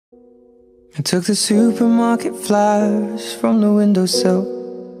I took the supermarket flyers from the windowsill.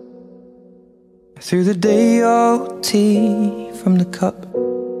 I threw the day-old tea from the cup.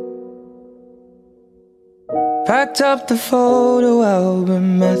 Packed up the photo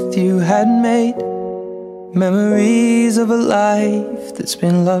album Matthew had made, memories of a life that's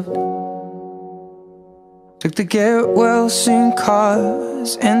been loved. Took the get-well-soon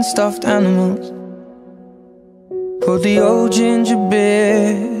cars and stuffed animals. Poured the old ginger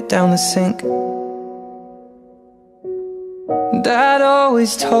beer down the sink. Dad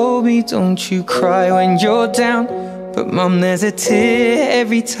always told me, don't you cry when you're down, but Mum, there's a tear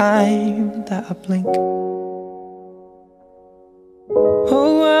every time that I blink.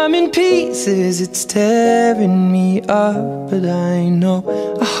 Oh, I'm in pieces, it's tearing me up, but I know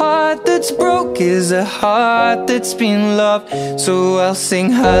a heart that's broke is a heart that's been loved. So I'll sing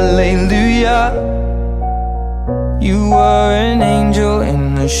hallelujah. You were an angel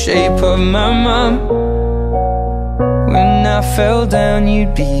in the shape of my mom. When I fell down,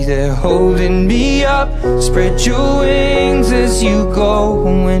 you'd be there holding me up. Spread your wings as you go.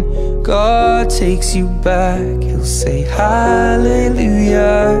 When God takes you back, He'll say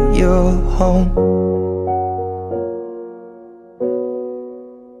hallelujah, you're home.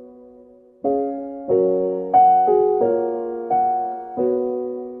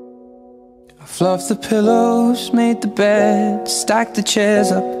 I fluffed the pillows, made the bed, stacked the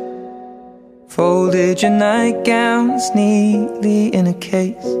chairs up, folded your nightgowns neatly in a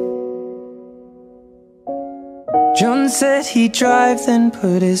case. John said he'd drive, then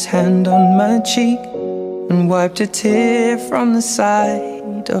put his hand on my cheek and wiped a tear from the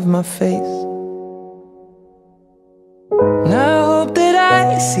side of my face. And I hope that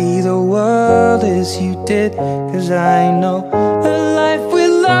I see the world as you did, 'cause I know a life with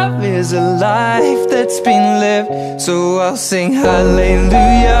love is a life that's been lived. So I'll sing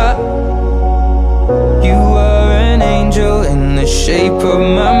hallelujah. You were an angel in the shape of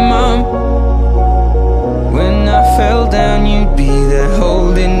my mom. When I fell down, you'd be there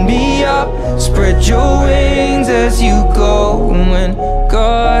holding me up. Spread your wings as you go. And when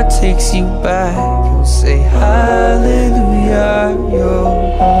God takes you back, He'll say hallelujah, you're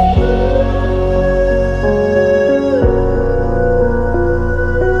home.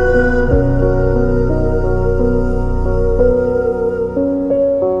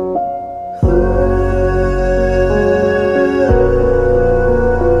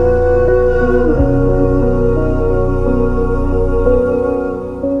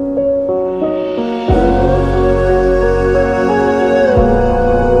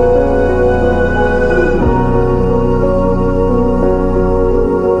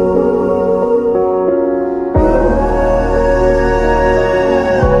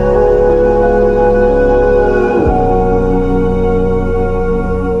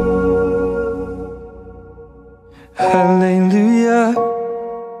 Hallelujah.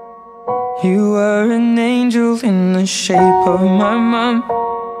 You were an angel in the shape of my mom.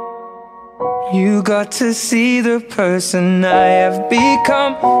 You got to see the person I have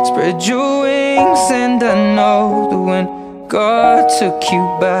become. Spread your wings and I know that when God took you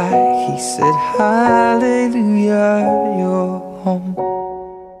back, He said hallelujah, you're home.